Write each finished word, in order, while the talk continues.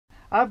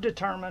I've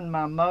determined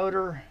my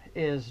motor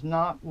is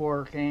not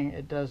working.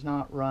 It does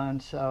not run,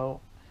 so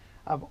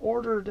I've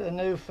ordered a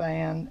new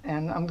fan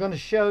and I'm going to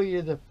show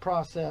you the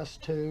process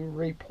to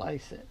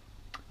replace it.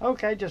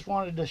 Okay, just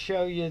wanted to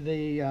show you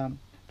the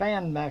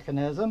fan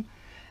mechanism,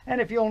 and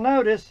if you'll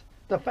notice,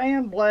 the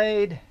fan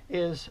blade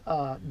is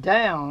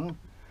down,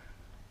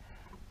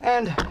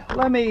 and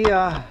let me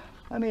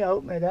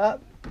open it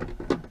up.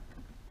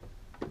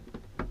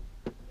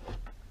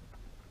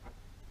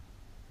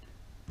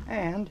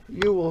 And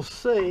you will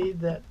see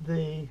that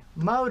the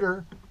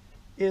motor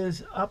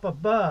is up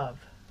above.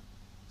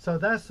 So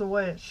that's the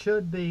way it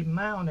should be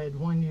mounted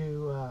when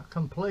you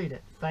complete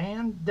it.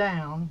 Fan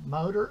down,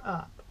 motor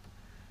up.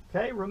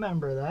 Okay,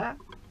 remember that.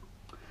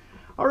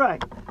 All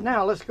right,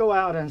 now let's go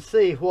out and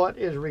see what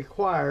is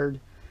required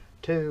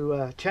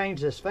to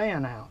change this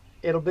fan out.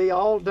 It'll be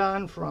all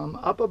done from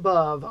up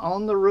above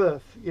on the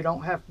roof. You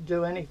don't have to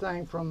do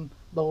anything from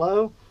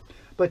below,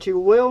 but you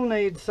will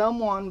need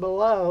someone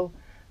below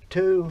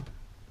to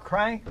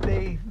crank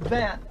the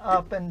vent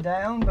up and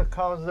down,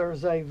 because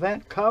there's a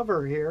vent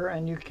cover here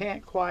and you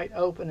can't quite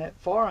open it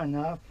far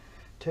enough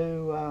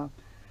to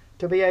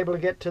be able to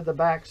get to the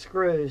back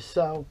screws.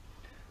 So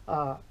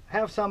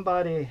have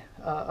somebody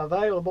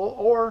available,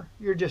 or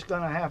you're just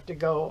going to have to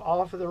go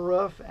off of the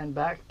roof and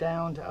back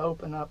down to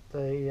open up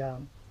the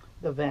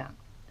vent.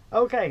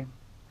 Okay,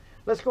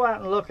 let's go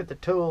out and look at the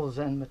tools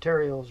and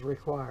materials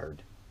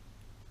required.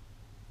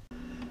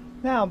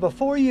 Now,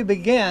 before you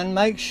begin,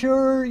 make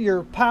sure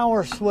your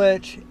power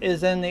switch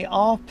is in the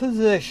off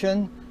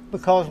position,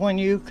 because when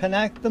you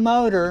connect the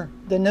motor,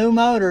 the new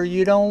motor,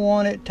 you don't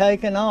want it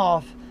taken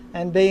off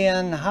and be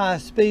in high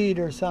speed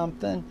or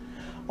something.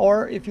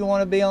 Or if you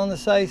want to be on the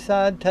safe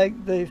side,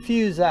 take the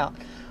fuse out.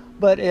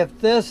 But if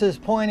this is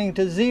pointing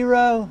to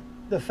 0,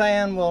 the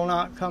fan will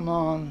not come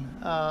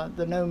on.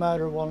 The new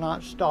motor will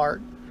not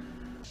start.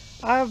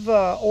 I've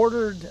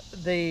ordered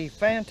the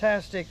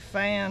Fantastic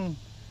Fan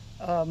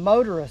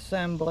motor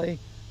assembly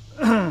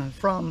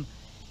from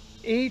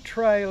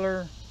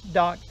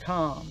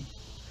eTrailer.com,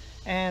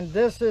 and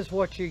this is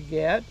what you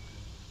get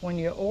when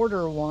you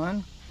order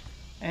one.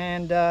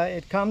 And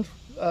it comes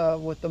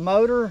with the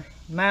motor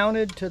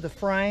mounted to the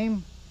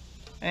frame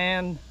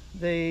and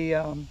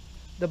the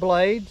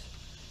blades,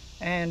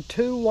 and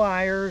 2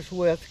 wires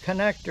with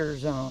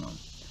connectors on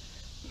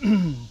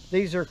them.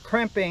 These are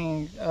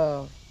crimping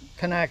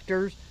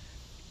connectors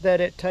that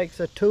it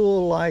takes a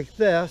tool like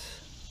this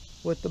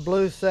with the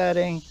blue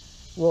setting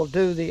will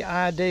do the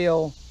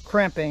ideal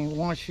crimping.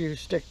 Once you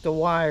stick the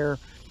wire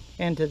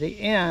into the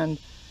end,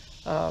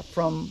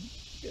 from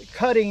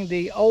cutting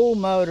the old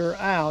motor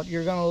out,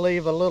 you're going to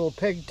leave a little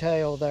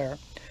pigtail there.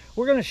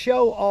 We're going to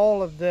show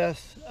all of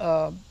this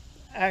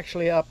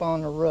actually up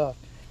on the roof.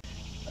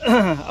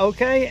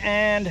 Okay,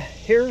 and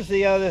here's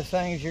the other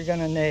things you're going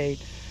to need.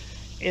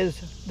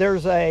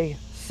 There's a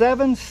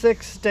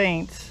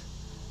 7/16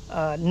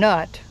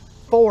 nut,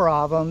 4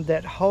 of them,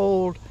 that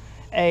hold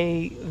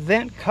a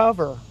vent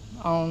cover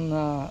on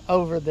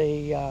over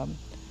the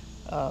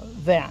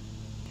vent.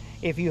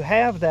 If you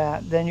have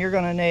that, then you're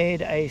going to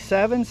need a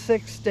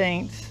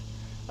 7/16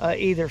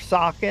 either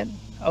socket,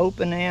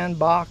 open end,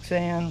 box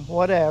end,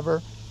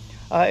 whatever.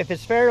 If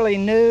it's fairly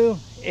new,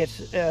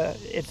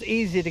 it's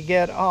easy to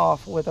get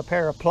off with a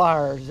pair of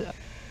pliers.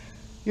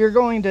 You're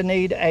going to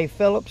need a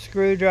Phillips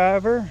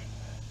screwdriver,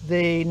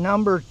 the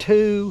number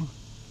 2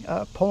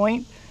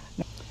 point,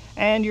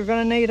 and you're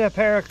going to need a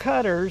pair of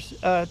cutters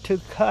to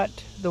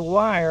cut the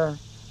wire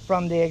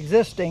from the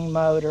existing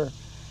motor.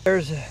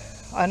 There's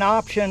an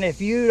option if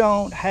you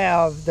don't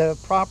have the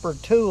proper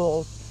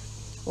tools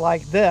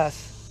like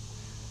this.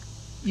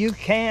 You're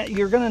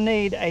going to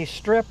need a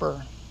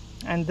stripper,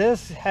 and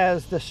this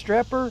has the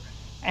stripper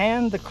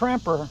and the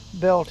crimper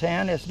built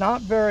in. It's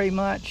not very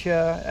much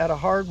at a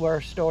hardware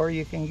store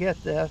you can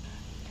get this.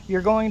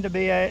 You're going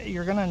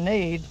to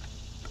need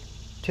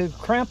to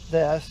crimp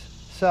this.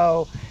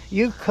 So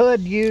you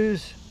could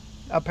use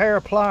a pair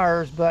of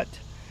pliers, but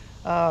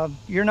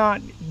you're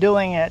not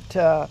doing it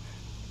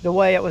the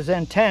way it was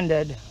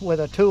intended with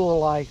a tool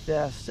like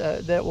this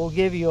that will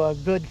give you a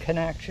good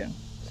connection.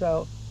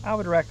 So I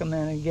would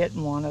recommend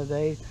getting one of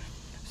these.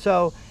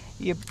 So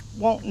you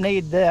won't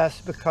need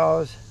this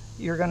because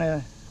you're going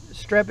to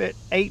strip it.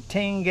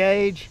 18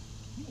 gauge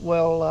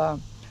will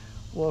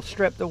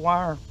strip the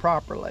wire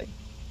properly.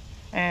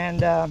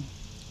 And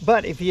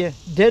but if you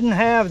didn't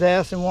have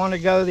this and want to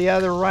go the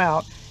other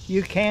route,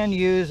 you can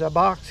use a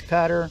box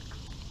cutter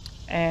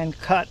and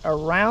cut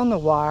around the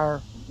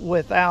wire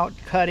without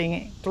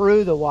cutting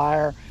through the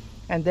wire,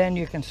 and then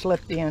you can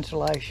slip the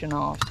insulation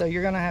off. So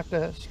you're going to have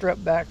to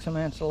strip back some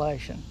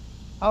insulation.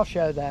 I'll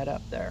show that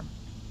up there.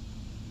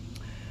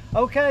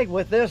 Okay,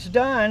 with this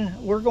done,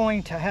 we're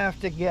going to have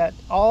to get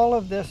all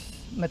of this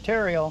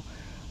material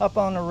up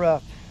on the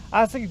roof.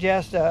 I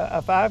suggest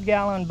a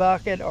 5-gallon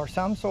bucket or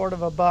some sort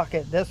of a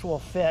bucket. This will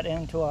fit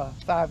into a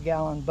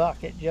 5-gallon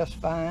bucket just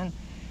fine.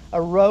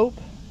 A rope,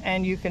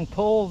 and you can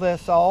pull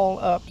this all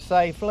up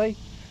safely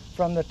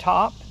from the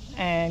top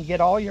and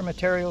get all your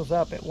materials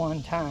up at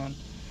one time.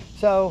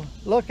 So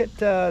look at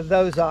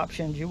those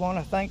options. You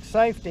want to think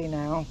safety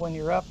now when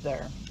you're up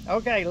there.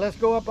 Okay, let's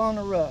go up on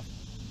the roof.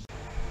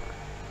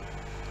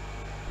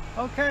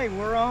 Okay,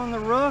 we're on the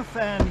roof,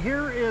 and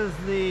here is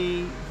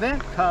the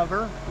vent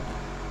cover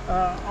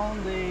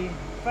on the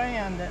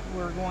fan that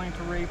we're going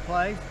to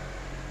replace.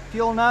 If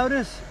you'll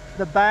notice,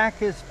 the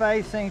back is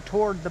facing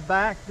toward the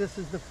back. This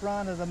is the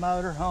front of the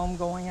motor home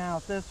going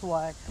out this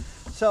way.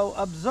 So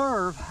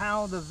observe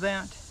how the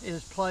vent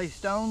is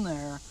placed on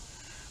there,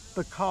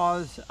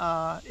 because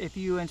if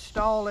you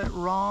install it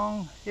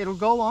wrong, it'll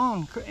go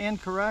on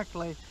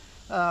incorrectly,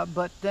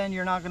 but then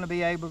you're not going to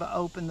be able to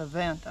open the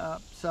vent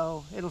up.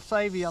 So it'll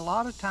save you a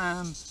lot of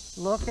time.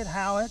 Look at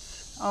how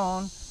it's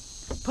on.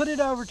 Put it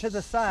over to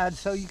the side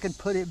so you can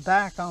put it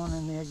back on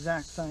in the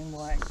exact same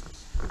way.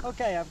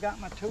 Okay, I've got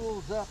my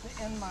tools up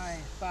in my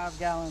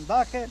 5-gallon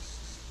bucket.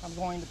 I'm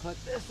going to put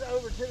this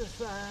over to the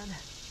side,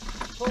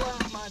 pull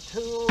out my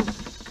tools.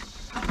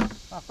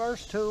 My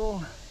first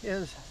tool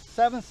is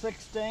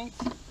 7/16,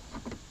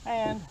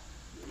 and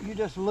you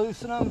just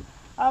loosen them.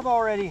 I've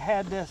already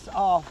had this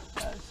off,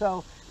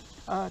 so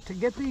to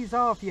get these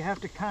off, you have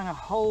to kind of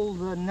hold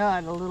the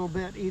nut a little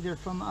bit, either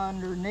from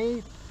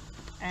underneath,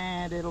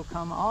 and it'll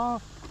come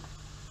off,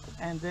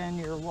 and then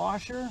your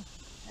washer,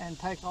 and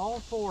take all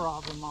 4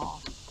 of them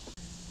off.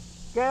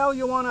 Gail,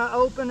 you want to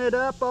open it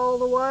up all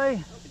the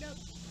way? Open up.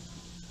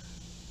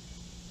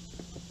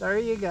 There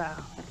you go.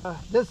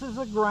 This is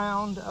a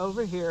ground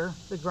over here,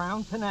 the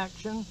ground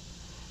connection,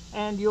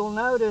 and you'll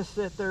notice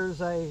that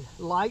there's a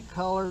light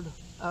colored,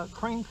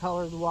 cream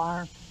colored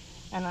wire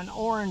and an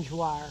orange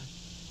wire.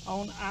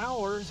 On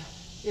ours,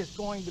 it's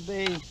going to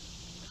be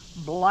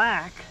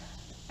black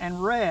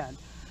and red.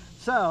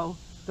 So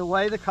the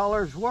way the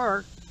colors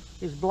work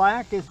is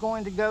black is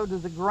going to go to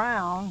the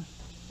ground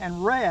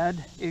and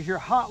red is your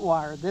hot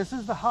wire. This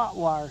is the hot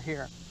wire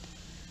here.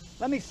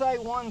 Let me say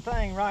one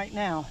thing right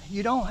now.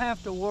 You don't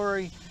have to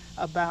worry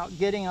about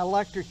getting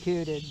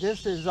electrocuted.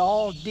 This is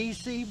all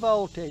DC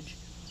voltage.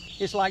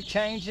 It's like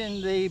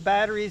changing the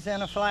batteries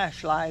in a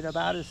flashlight,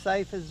 about as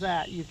safe as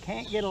that. You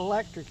can't get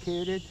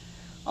electrocuted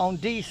on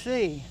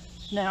DC.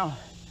 Now,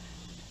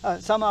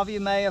 some of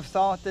you may have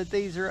thought that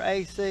these are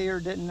AC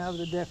or didn't know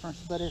the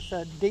difference, but it's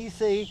a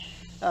DC.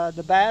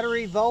 The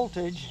battery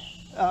voltage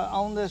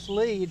on this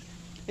lead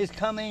is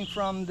coming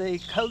from the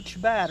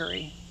coach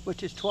battery,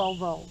 which is 12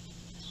 volts.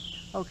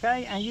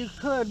 Okay, and you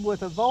could,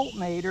 with a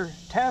voltmeter,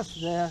 test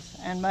this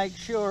and make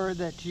sure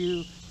that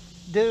you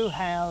do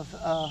have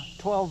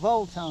 12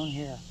 volts on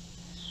here.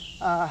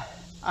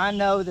 I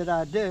know that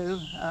I do,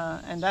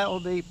 and that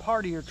will be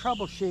part of your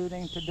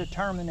troubleshooting to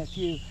determine if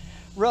you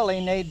really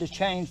need to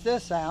change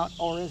this out,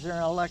 or is there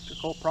an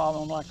electrical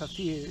problem like a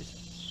fuse.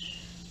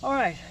 All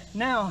right,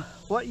 now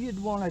what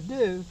you'd want to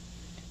do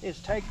is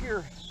take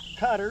your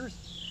cutters,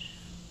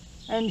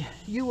 and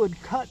you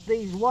would cut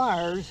these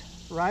wires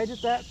right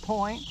at that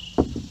point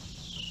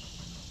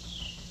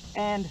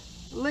and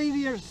leave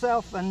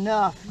yourself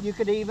enough. You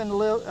could even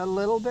a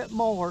little bit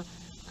more,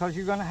 because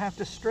you're going to have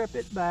to strip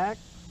it back,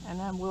 and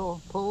then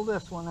we'll pull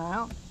this one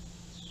out.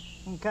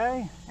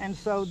 Okay, and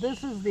so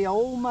this is the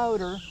old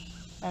motor,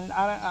 and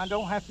I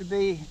don't have to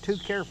be too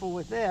careful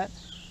with it.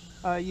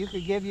 You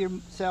could give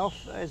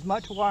yourself as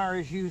much wire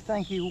as you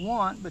think you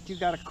want, but you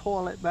got to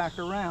coil it back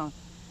around.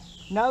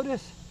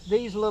 Notice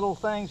these little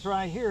things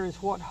right here is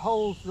what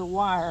holds the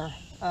wire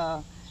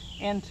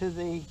into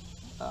the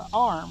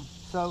arm.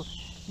 So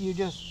you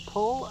just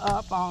pull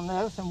up on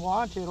this and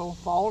watch, it'll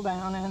fall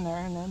down in there,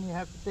 and then you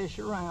have to fish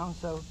around.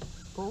 So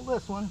pull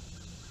this one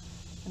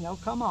and they'll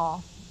come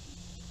off.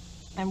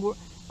 And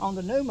on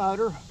the new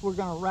motor, we're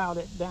going to route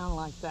it down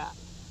like that.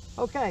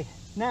 Okay,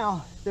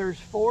 now there's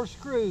 4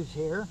 screws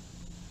here,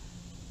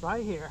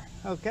 right here.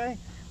 Okay,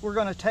 we're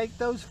going to take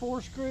those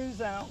 4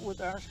 screws out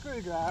with our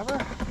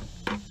screwdriver,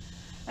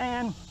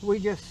 and we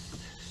just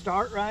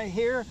start right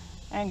here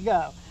and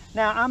go.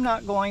 Now, I'm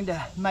not going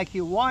to make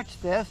you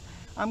watch this.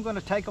 I'm going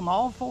to take them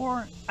all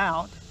 4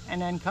 out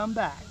and then come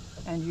back,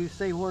 and you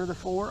see where the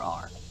 4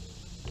 are.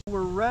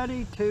 We're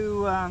ready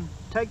to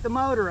take the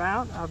motor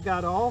out. I've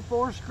got all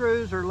 4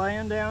 screws are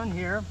laying down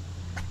here,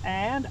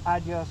 and I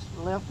just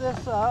lift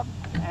this up,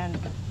 and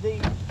the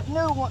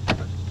new one,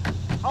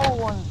 old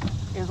one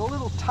is a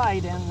little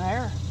tight in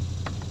there,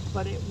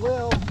 but it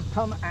will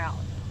come out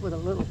with a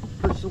little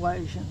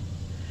persuasion.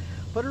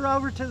 Put her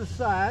over to the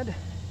side,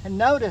 and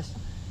notice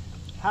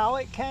how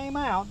it came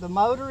out. The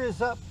motor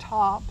is up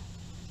top.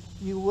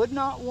 You would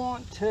not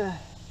want to,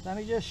 let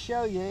me just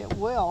show you, it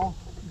will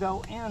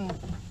go in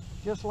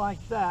just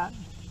like that,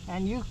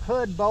 and you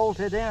could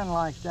bolt it in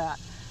like that,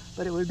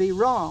 but it would be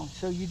wrong.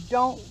 So you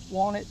don't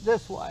want it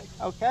this way,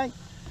 okay?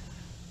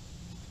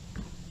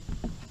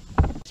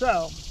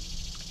 So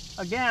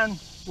again,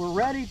 we're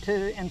ready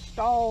to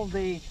install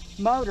the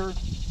motor,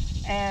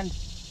 and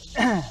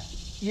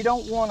you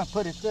don't want to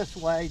put it this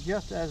way,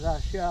 just as I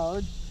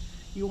showed.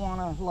 You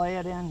want to lay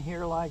it in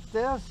here like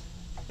this.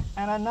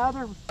 And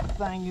another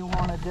thing you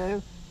want to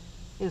do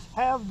is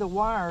have the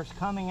wires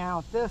coming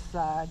out this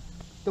side.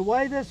 The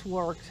way this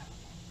works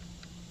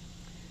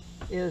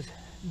is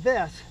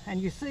this,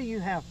 and you see you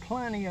have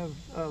plenty of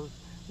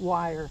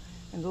wire,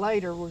 and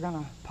later we're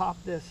going to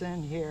pop this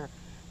in here.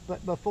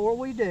 But before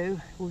we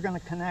do, we're going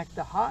to connect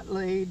the hot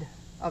lead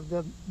of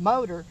the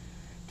motor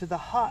to the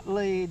hot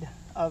lead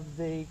of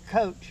the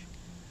coach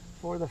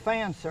for the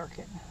fan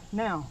circuit.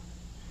 Now,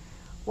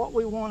 what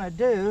we want to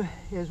do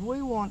is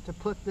we want to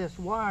put this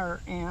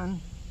wire in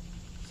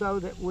so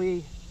that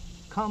we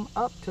come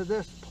up to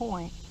this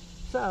point.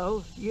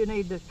 So you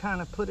need to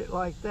kind of put it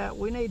like that.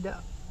 We need to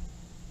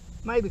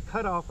maybe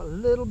cut off a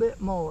little bit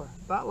more,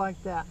 about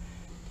like that.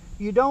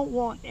 You don't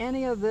want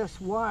any of this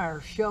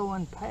wire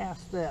showing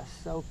past this,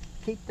 so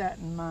keep that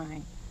in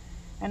mind.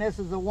 And this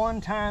is a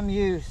one-time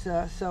use,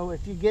 so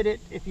if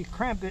you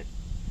crimp it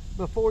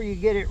before you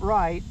get it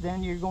right,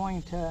 then you're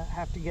going to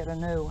have to get a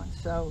new one.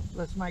 So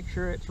let's make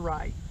sure it's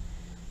right.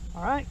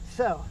 All right,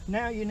 so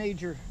now you need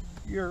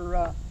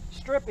your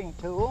stripping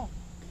tool.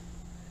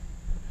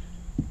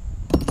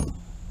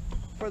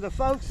 For the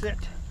folks that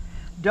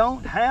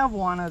don't have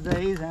one of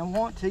these and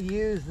want to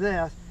use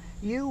this,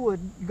 you would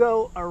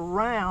go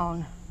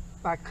around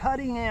by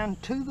cutting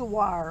into the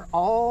wire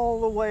all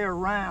the way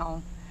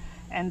around,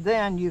 and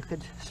then you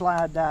could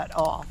slide that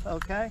off,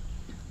 okay?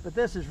 But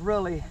this is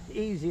really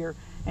easier,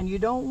 and you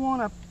don't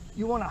want to,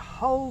 you want to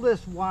hold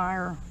this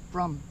wire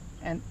from,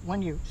 and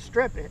when you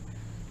strip it,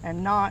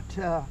 and not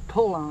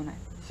pull on it.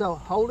 So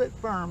hold it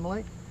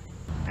firmly,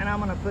 and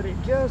I'm going to put it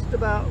just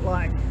about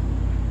like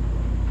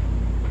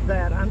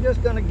that. I'm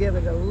just going to give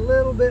it a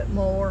little bit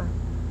more,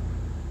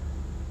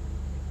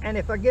 and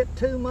if I get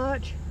too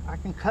much, I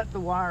can cut the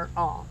wire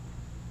off.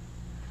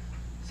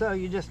 So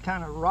you just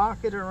kind of rock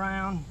it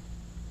around,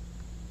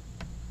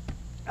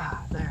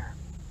 there,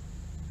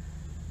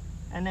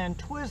 and then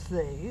twist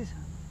these.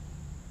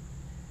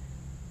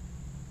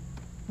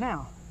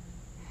 Now,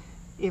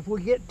 if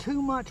we get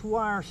too much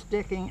wire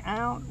sticking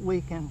out,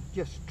 we can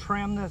just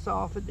trim this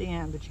off at the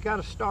end, but you got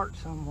to start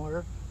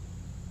somewhere.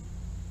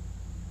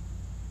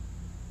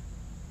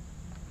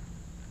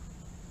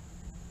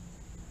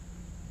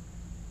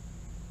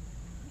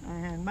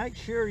 And make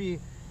sure you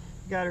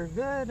got her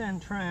good and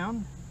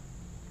trimmed,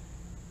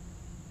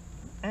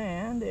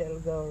 and it'll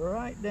go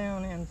right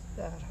down in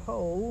that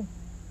hole.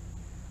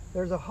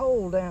 There's a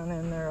hole down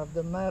in there of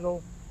the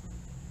metal,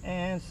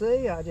 and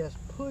see, I just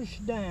push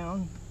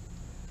down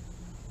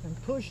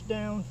and push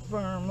down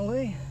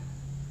firmly.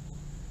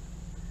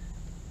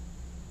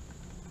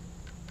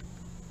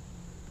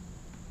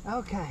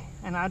 Okay,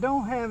 and I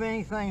don't have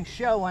anything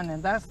showing,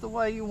 and that's the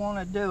way you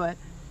want to do it.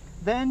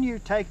 Then you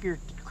take your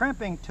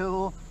crimping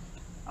tool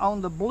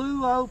on the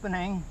blue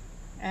opening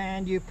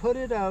and you put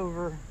it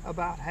over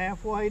about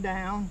halfway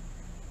down,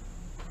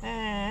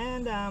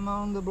 and I'm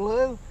on the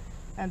blue,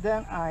 and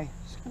then I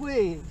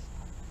squeeze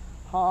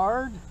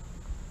hard,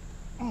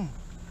 and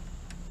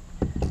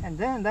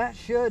then it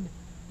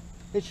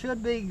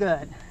should be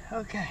good.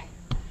 Okay,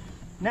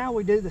 now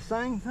we do the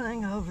same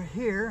thing over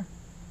here,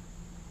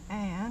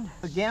 and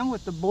again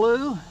with the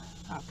blue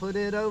I put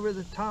it over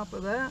the top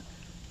of that.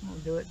 I'm going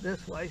to do it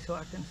this way so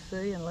I can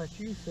see and let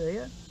you see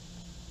it.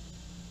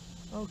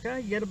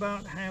 Okay, get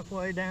about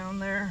halfway down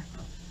there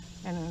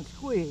and then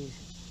squeeze.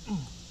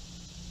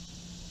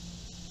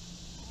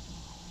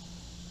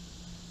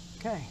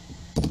 Okay,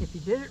 if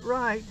you did it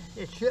right,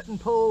 it shouldn't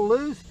pull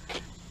loose,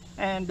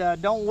 and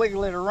don't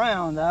wiggle it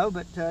around though,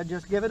 but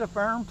just give it a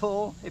firm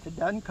pull. If it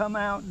doesn't come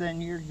out, then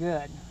you're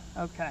good.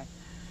 Okay.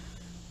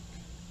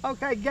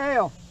 Okay,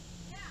 Gail.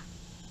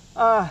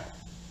 Yeah.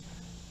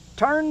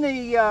 Turn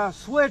the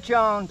switch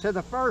on to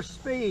the first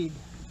speed.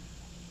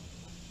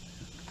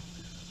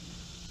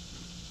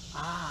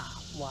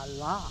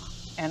 Voila.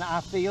 And I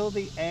feel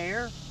the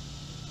air.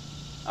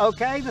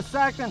 Okay, the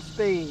second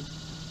speed.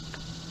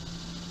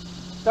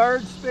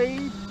 Third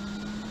speed.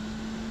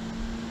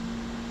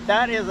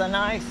 That is a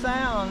nice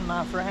sound,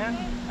 my friend.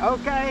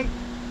 Okay,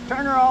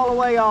 turn her all the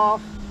way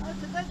off. Oh,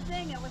 it's a good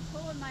thing. It was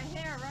pulling my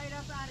hair right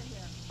up out of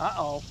here.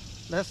 Uh-oh.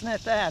 Listen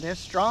at that. It's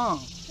strong.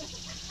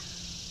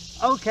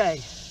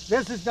 Okay,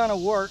 this is going to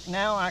work.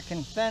 Now I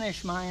can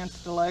finish my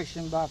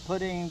installation by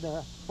putting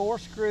the 4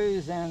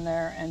 screws in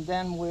there, and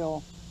then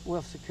we'll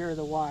secure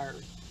the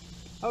wires.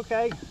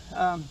 Okay,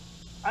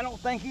 I don't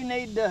think you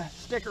need to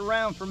stick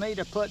around for me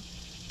to put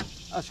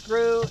a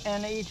screw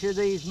in each of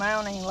these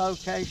mounting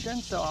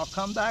locations, so I'll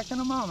come back in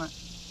a moment.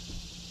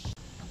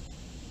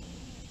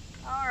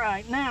 All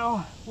right,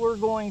 now we're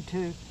going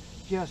to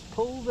just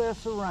pull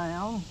this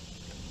around.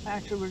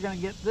 Actually, we're going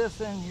to get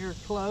this in here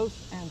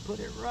close and put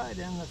it right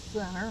in the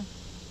center.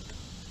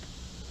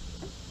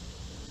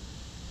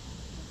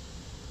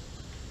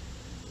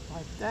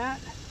 Like that.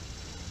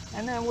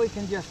 And then we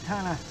can just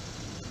kind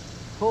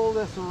of pull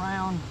this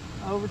around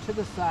over to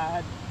the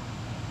side.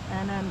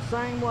 And then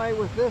same way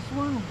with this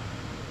one,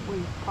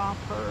 we pop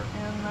her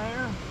in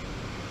there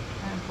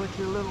and put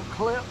your little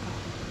clip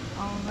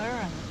on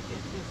there, and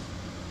it just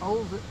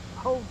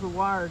holds the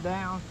wire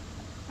down.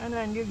 And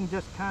then you can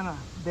just kind of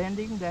bend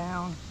him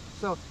down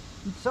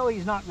so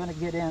he's not going to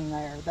get in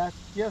there. That's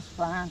just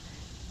fine,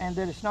 and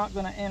that it's not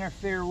going to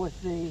interfere with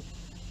the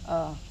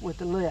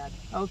lid.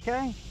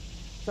 Okay,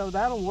 So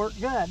that'll work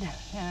good,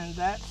 and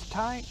that's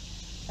tight.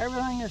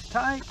 Everything is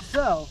tight.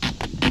 So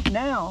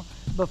now,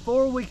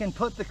 before we can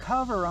put the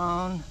cover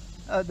on,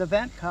 the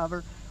vent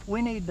cover,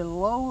 we need to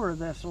lower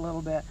this a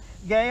little bit.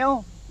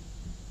 Gail,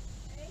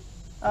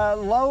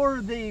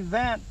 lower the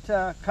vent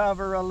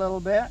cover a little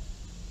bit.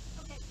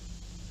 Okay.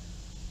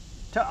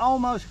 To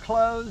almost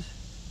close.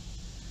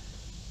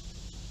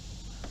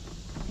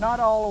 Not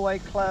all the way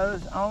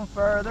closed, on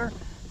further.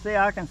 See,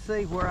 I can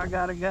see where I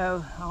gotta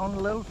go, on a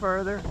little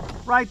further.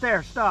 Right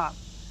there, stop.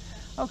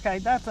 Okay,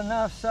 that's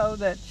enough so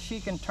that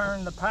she can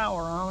turn the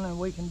power on and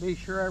we can be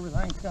sure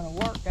everything's gonna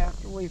work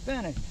after we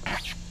finish.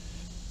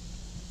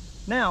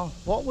 Now,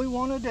 what we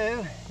wanna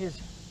do is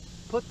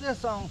put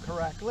this on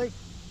correctly,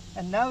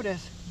 and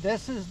notice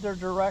this is the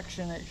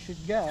direction it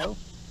should go.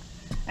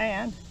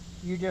 And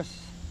you just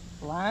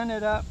line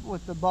it up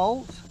with the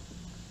bolts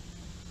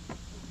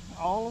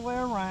all the way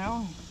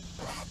around.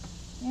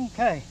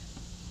 Okay,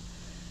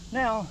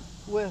 now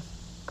with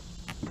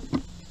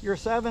your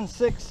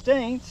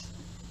 7/16,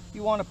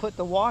 you want to put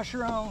the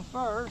washer on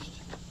first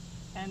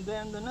and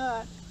then the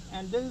nut,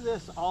 and do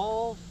this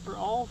all for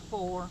all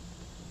four.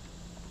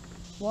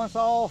 Once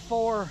all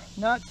four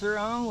nuts are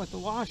on with the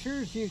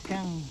washers, you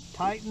can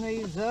tighten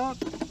these up.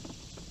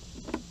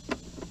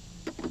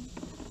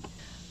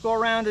 Go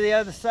around to the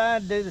other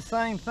side, do the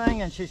same thing,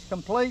 and she's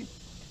complete.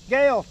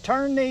 Gail,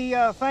 turn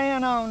the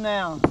fan on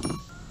now.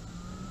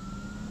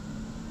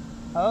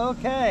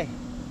 Okay.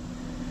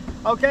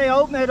 Okay,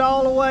 open it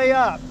all the way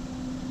up.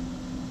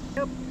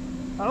 Yep.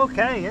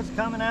 Okay, it's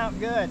coming out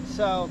good.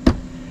 So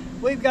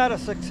we've got a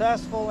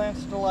successful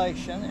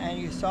installation, and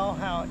you saw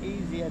how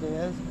easy it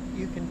is.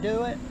 You can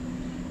do it,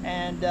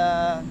 and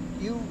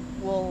you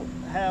will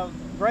have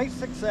great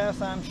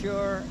success, I'm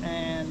sure,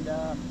 and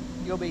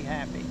you'll be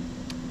happy.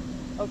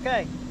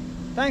 Okay,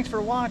 thanks for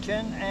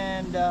watching,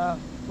 and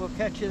we'll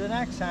catch you the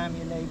next time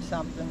you need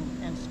something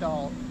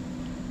installed.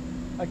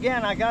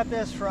 Again, I got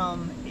this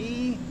from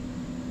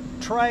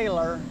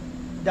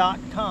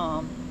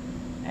eTrailer.com,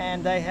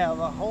 and they have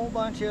a whole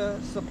bunch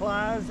of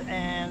supplies,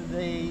 and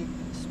the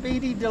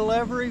speedy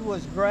delivery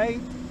was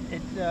great.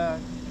 It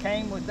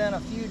came within a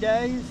few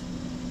days,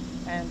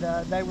 and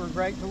they were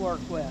great to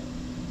work with.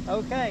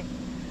 Okay,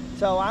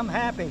 so I'm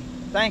happy.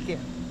 Thank you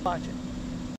for watching.